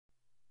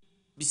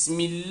بسم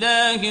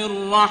الله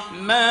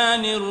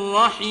الرحمن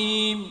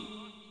الرحيم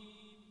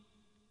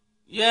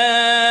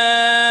يا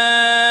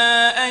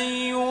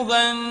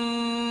أيها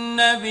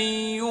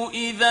النبي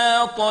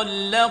إذا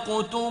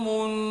طلقتم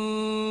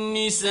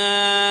النساء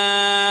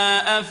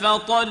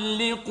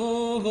فطلقوهن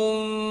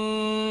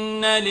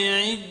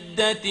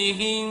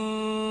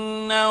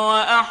لعدتهن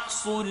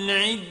وأحصوا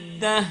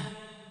العدة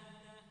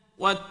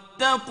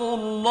واتقوا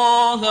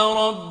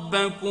الله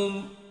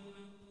ربكم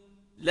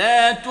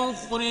لا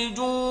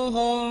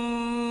تخرجوهن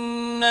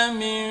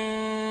من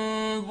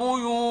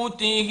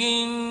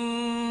بيوتهن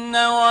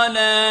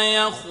ولا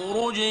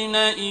يخرجن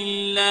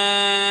إلا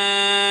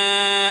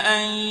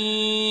أن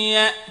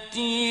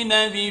يأتين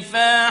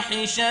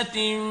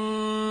بفاحشة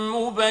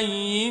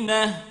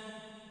مبينة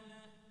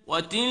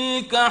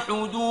وتلك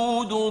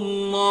حدود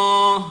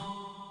الله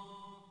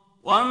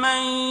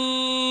ومن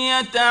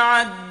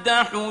يتعد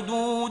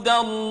حدود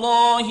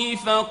الله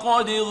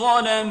فقد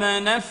ظلم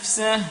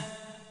نفسه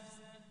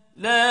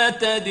لا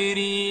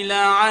تدري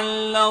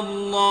لعل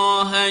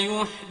الله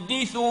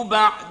يحدث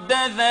بعد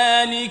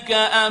ذلك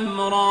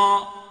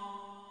أمرا.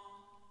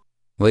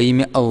 Во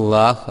имя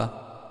Аллаха,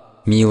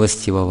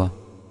 милостивого,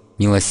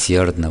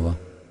 милосердного,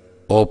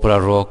 о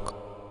пророк,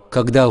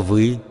 когда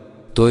вы,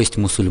 то есть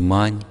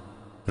мусульмане,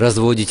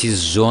 разводитесь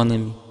с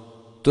женами,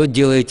 то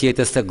делайте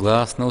это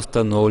согласно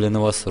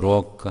установленного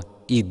срока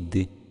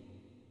идды.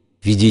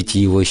 Ведите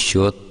его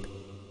счет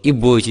и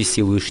бойтесь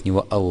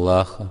Всевышнего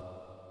Аллаха,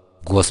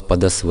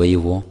 Господа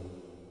своего.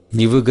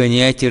 Не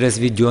выгоняйте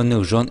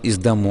разведенных жен из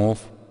домов,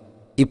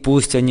 и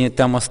пусть они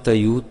там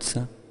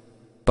остаются,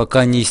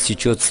 пока не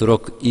истечет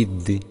срок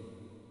идды,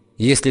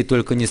 если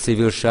только не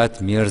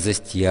совершат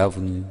мерзость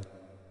явную.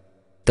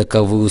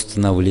 Таковы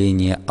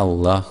установления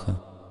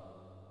Аллаха.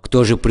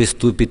 Кто же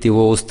приступит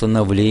его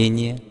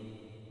установление,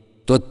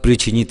 тот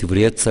причинит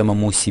вред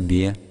самому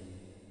себе.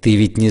 Ты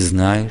ведь не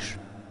знаешь,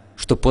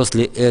 что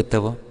после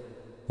этого,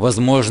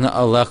 возможно,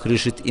 Аллах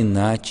решит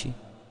иначе,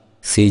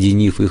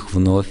 соединив их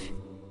вновь.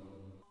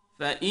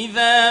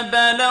 فإذا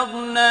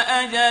بلغن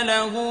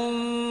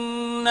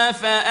أجلهن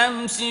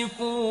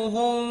فأمسكوهن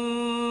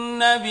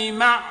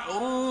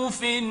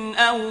بمعروف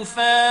أو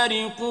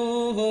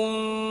فارقوهن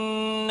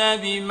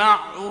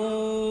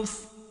بمعروف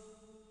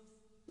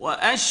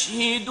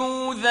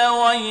وأشهدوا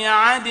ذوي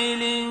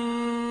عدل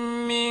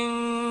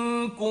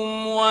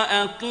منكم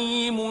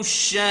وأقيموا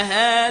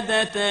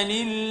الشهادة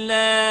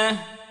لله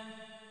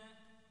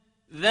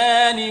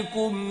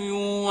ذلكم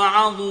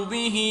يوعظ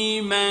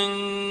به من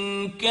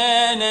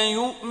كان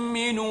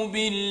يؤمن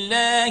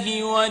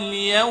بالله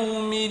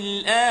واليوم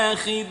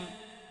الآخر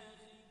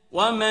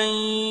ومن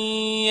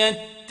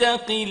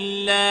يتق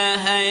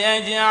الله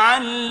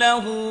يجعل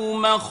له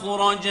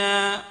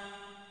مخرجا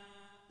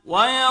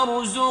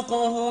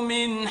ويرزقه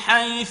من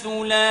حيث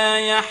لا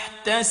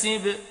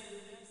يحتسب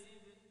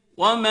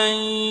ومن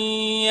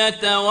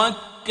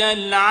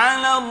يتوكل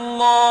على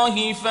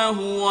الله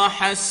فهو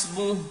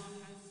حسبه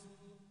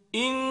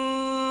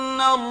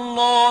إن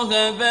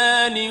الله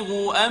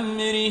بالغ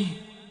أمره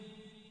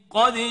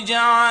قد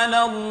جعل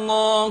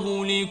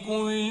الله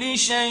لكل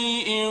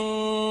شيء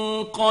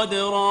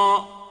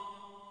قدرا.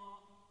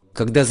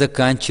 Когда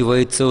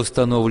заканчивается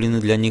установленный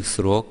для них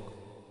срок,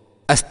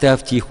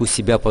 оставьте их у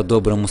себя по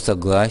доброму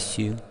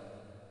согласию,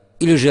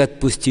 или же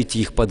отпустите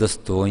их по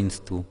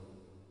достоинству.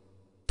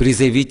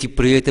 Призовите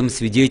при этом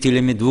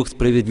свидетелями двух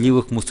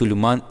справедливых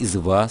мусульман из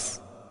вас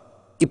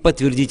и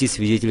подтвердите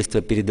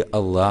свидетельство перед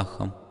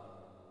Аллахом.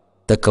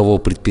 Таково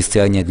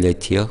предписание для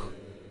тех,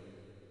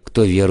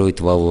 кто верует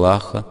в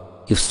Аллаха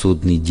и в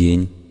судный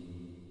день.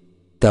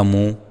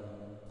 Тому,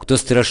 кто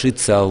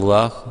страшится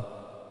Аллаха,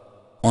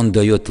 Он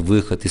дает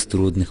выход из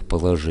трудных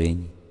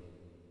положений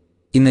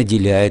и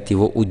наделяет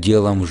его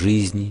уделом в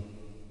жизни,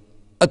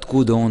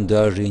 откуда он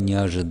даже и не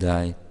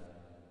ожидает.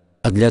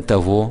 А для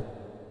того,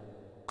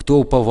 кто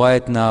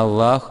уповает на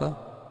Аллаха,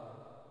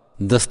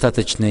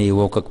 достаточно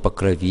его как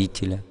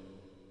покровителя.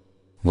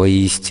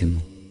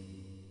 Воистину,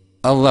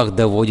 Аллах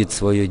доводит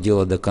свое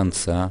дело до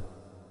конца.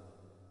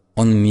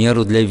 Он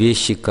меру для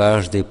вещи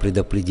каждой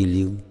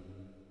предопределил.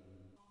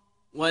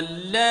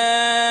 واللائي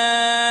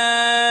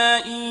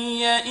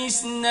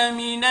يئسن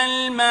من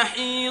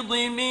المحيض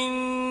من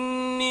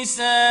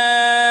نسائكم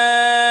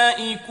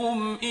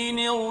إن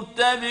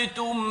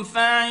ارتبتم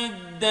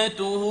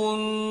فعدتهن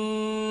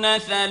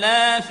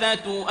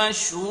 3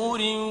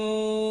 أشهر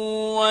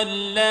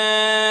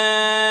واللائي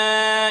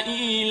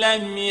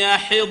لم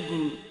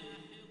يحضن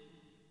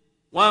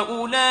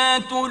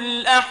وأولاة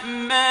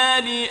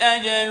الأحمال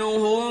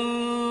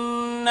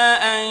أجلهن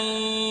أن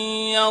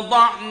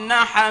يضعن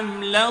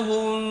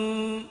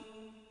حملهن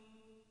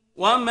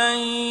ومن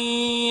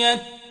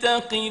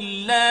يتق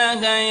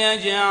الله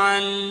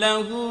يجعل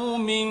له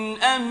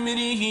من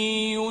أمره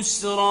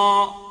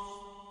يسرا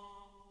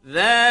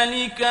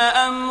ذلك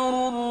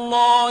أمر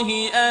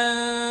الله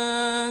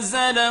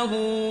أنزله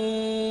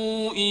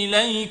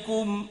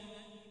إليكم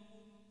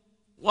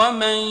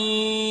ومن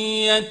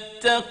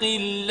يتق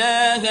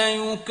الله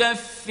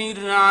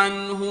يكفر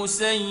عنه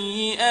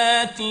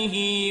سيئاته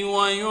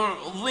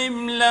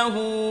ويعظم له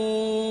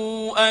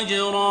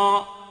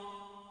أجرا.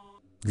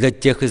 Для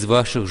тех из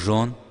ваших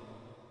жен,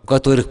 у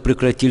которых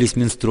прекратились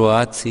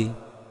менструации,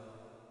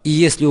 и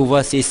если у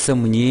вас есть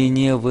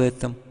сомнения в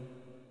этом,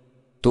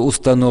 то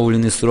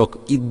установленный срок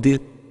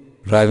идды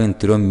равен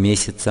 3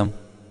 месяцам.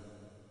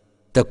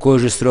 Такой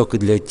же срок и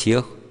для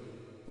тех,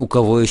 у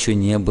кого еще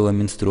не было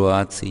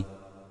менструаций.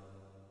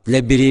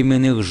 Для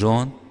беременных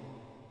жен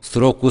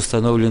срок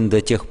установлен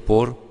до тех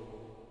пор,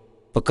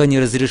 пока не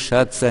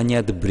разрешатся они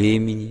от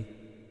бремени.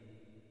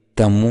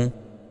 Тому,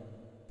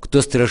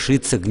 кто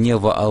страшится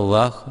гнева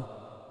Аллаха,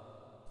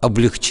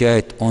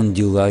 облегчает Он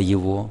дела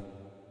его.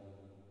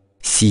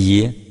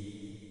 Сие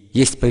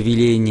есть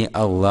повеление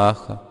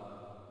Аллаха,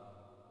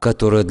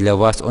 которое для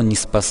вас Он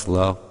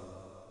ниспослал.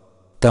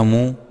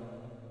 Тому,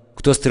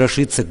 кто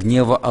страшится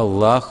гнева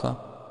Аллаха,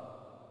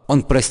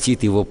 Он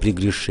простит его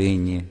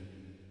прегрешение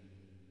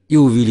и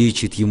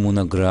увеличит ему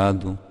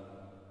награду.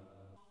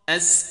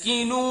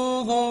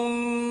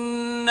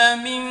 أسكنوهن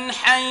من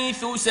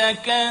حيث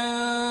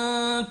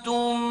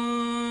سكنتم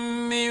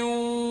من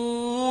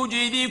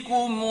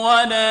وجدكم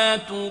ولا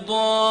تضاروهن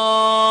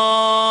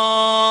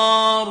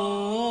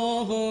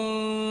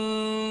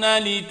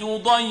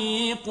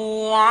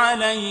لتضيقوا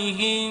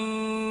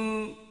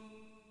عليهن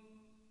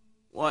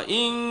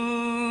وإن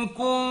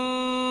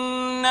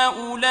كن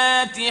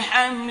أولات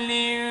حمل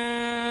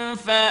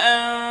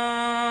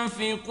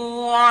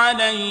فأنفقوا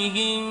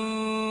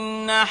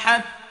عليهن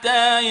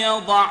حتى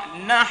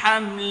يضعن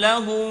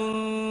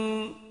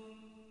حملهن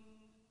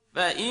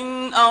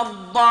فإن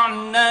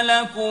أرضعن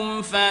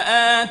لكم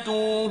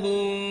فآتوهن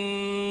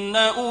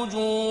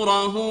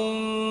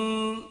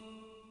أجورهن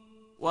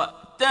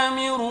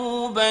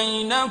وأتمروا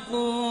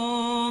بينكم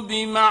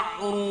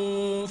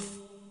بمعروف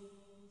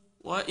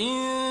وإن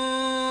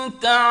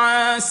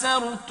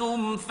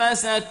تعاسرتم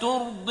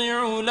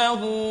فسترضع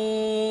له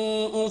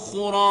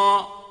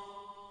أخرى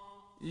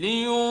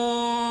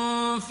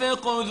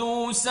لينفق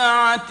ذو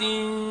سعة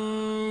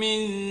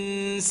من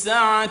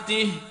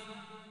سعته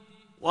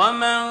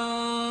ومن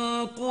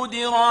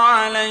قدر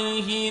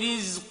عليه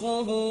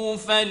رزقه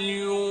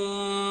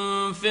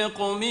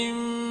فلينفق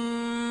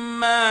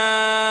مما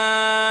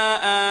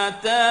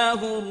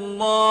آتاه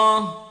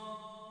الله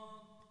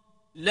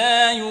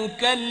لا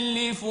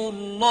يكلف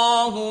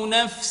الله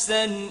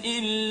نفسا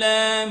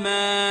إلا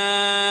ما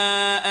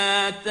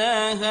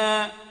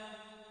آتاها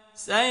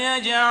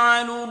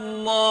سيجعل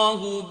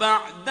الله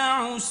بعد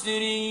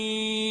عسر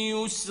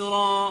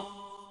يسرا.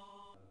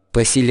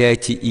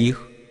 Поселяйте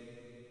их,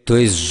 то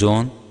есть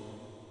жен,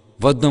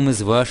 в одном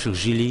из ваших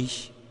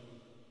жилищ,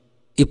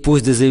 и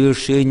пусть до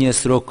завершения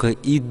срока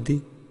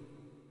идды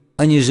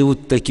они живут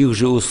в таких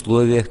же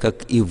условиях,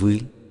 как и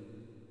вы.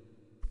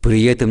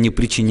 При этом не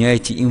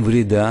причиняйте им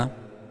вреда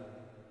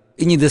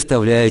и не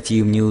доставляйте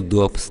им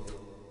неудобств.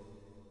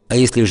 А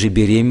если же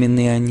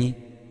беременны они,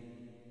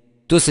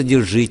 то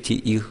содержите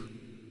их,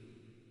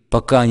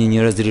 пока они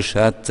не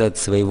разрешатся от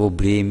своего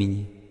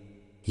бремени.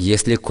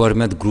 Если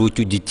кормят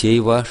грудью детей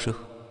ваших,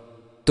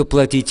 то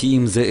платите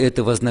им за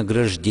это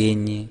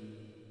вознаграждение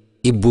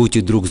и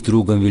будьте друг с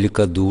другом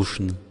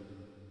великодушны.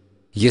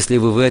 Если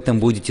вы в этом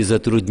будете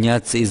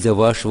затрудняться из-за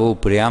вашего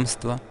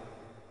упрямства,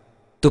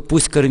 то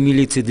пусть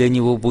кормилицей для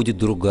него будет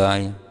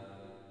другая.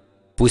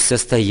 Пусть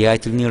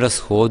состоятельный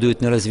расходует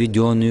на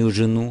разведенную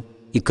жену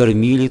и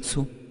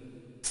кормилицу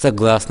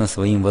согласно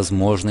своим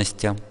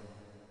возможностям.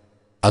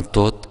 А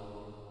тот,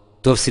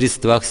 кто в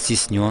средствах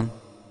стеснен,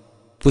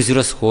 пусть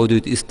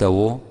расходует из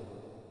того,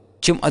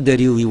 чем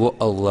одарил его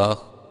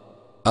Аллах.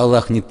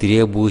 Аллах не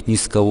требует ни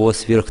с кого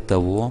сверх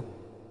того,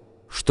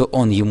 что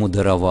Он ему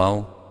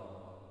даровал.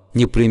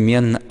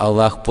 Непременно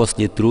Аллах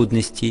после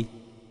трудностей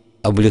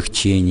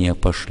облегчение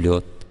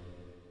пошлет.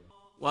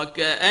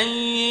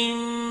 وكأين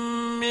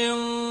من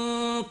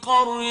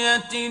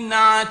قرية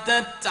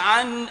عتت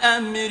عن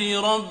أمر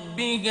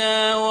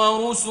ربها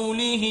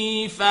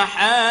ورسله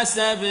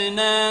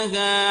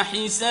فحاسبناها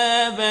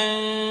حسابا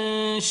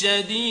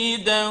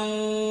شديدا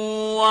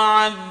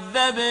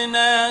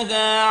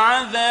وعذبناها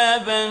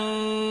عذابا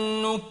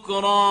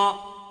نكرا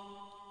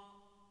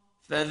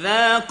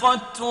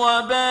فذاقت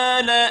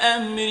وبال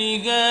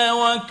أمرها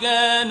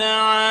وكان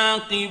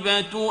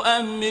عاقبة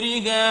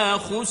أمرها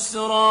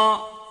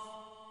خسرا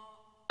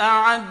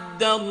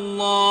أعد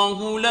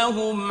الله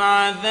لهم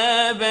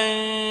عذابا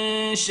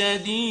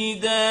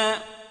شديدا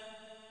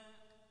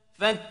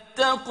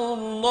فاتقوا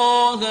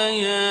الله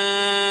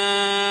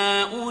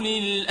يا أولي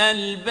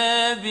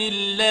الألباب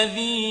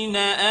الذين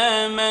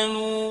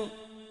آمنوا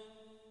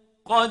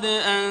قد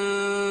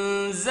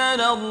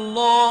أنزل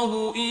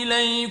الله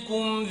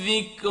إليكم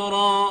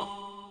ذكرا.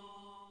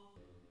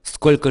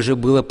 Сколько же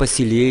было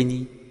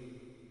поселений,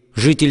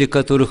 жители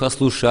которых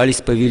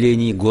ослушались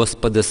повелений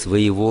Господа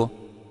своего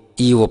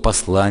и Его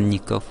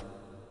посланников.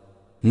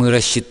 Мы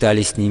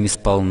рассчитали с ними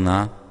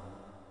сполна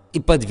и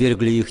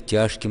подвергли их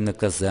тяжким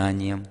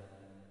наказаниям.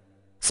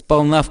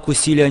 Сполна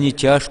вкусили они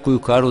тяжкую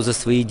кару за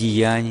свои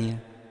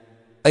деяния,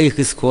 а их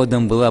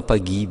исходом была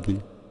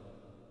погибель.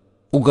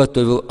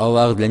 Уготовил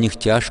Аллах для них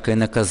тяжкое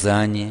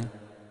наказание.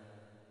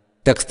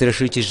 Так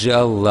страшитесь же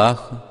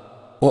Аллаха,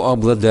 о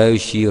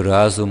обладающие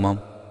разумом,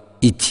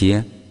 и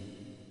те,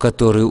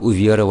 которые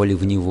уверовали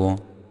в Него.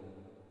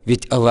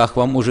 Ведь Аллах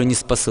вам уже не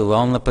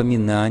спосылал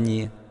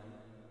напоминание,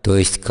 то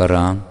есть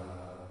Коран.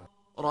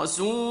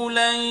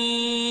 رسولا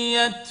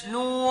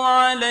يتلو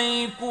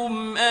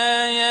عليكم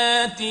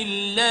آيات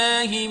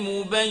الله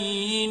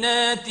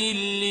مبينات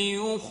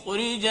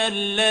ليخرج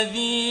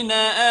الذين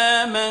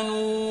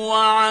آمنوا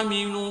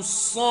وعملوا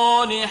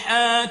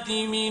الصالحات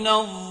من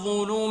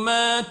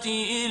الظلمات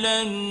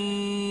إلى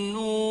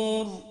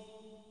النور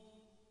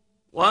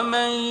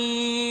ومن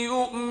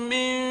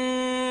يؤمن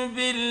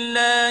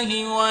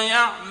بالله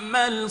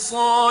ويعمل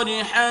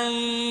صالحا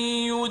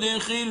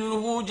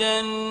يدخله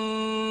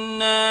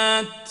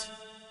جنات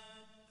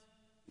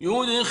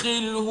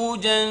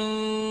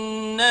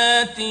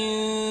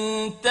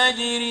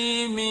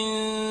تجري من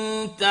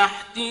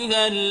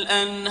تحتها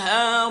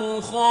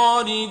الأنهار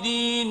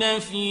خالدين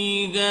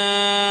فيها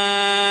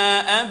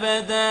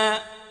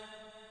أبدا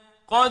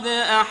قد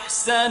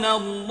أحسن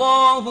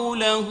الله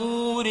له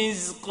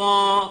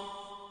رزقا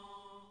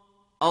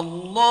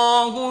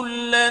الله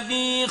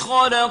الذي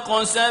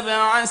خلق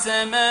 7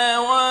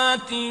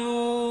 سماوات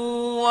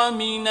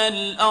ومن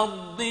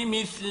الأرض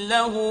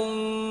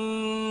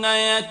مثلهن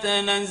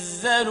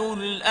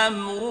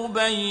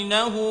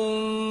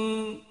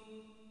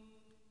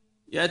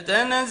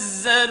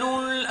يتنزل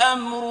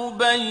الأمر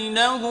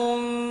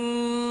بينهن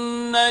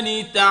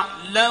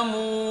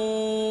لتعلموا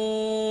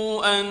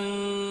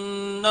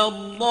أن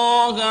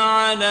الله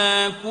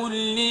على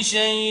كل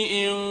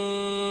شيء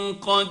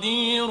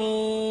قدير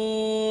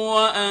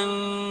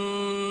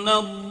وأن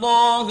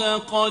الله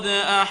قد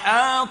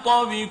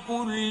أحاط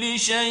بكل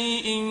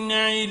شيء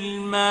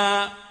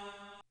علما.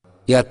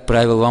 И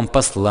отправил вам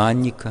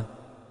посланника,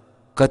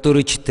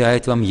 который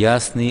читает вам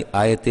ясные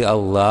аяты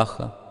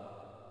Аллаха,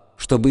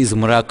 чтобы из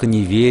мрака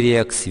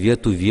неверия к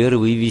свету веры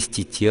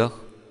вывести тех,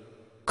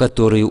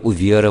 которые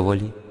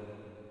уверовали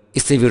и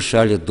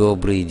совершали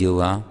добрые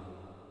дела.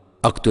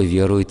 А кто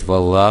верует в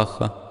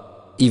Аллаха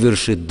и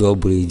вершит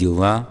добрые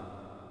дела,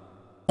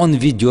 Он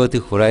ведет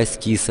их в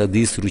райские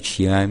сады с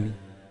ручьями,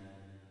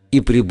 и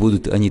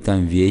пребудут они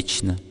там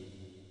вечно.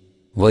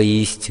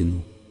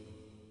 Воистину,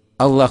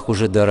 Аллах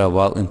уже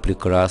даровал им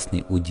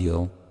прекрасный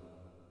удел.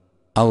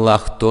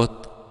 Аллах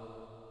тот,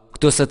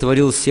 кто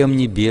сотворил 7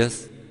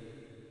 небес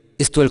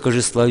и столько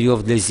же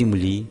слоев для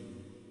земли,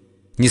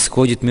 не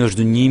сходит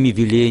между ними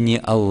веление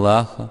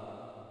Аллаха,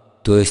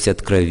 то есть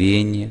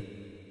откровение,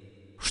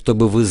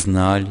 чтобы вы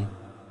знали,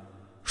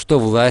 что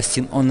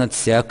властен Он над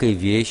всякой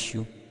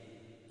вещью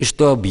и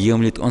что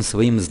объемлет Он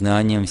своим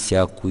знанием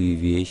всякую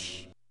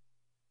вещь.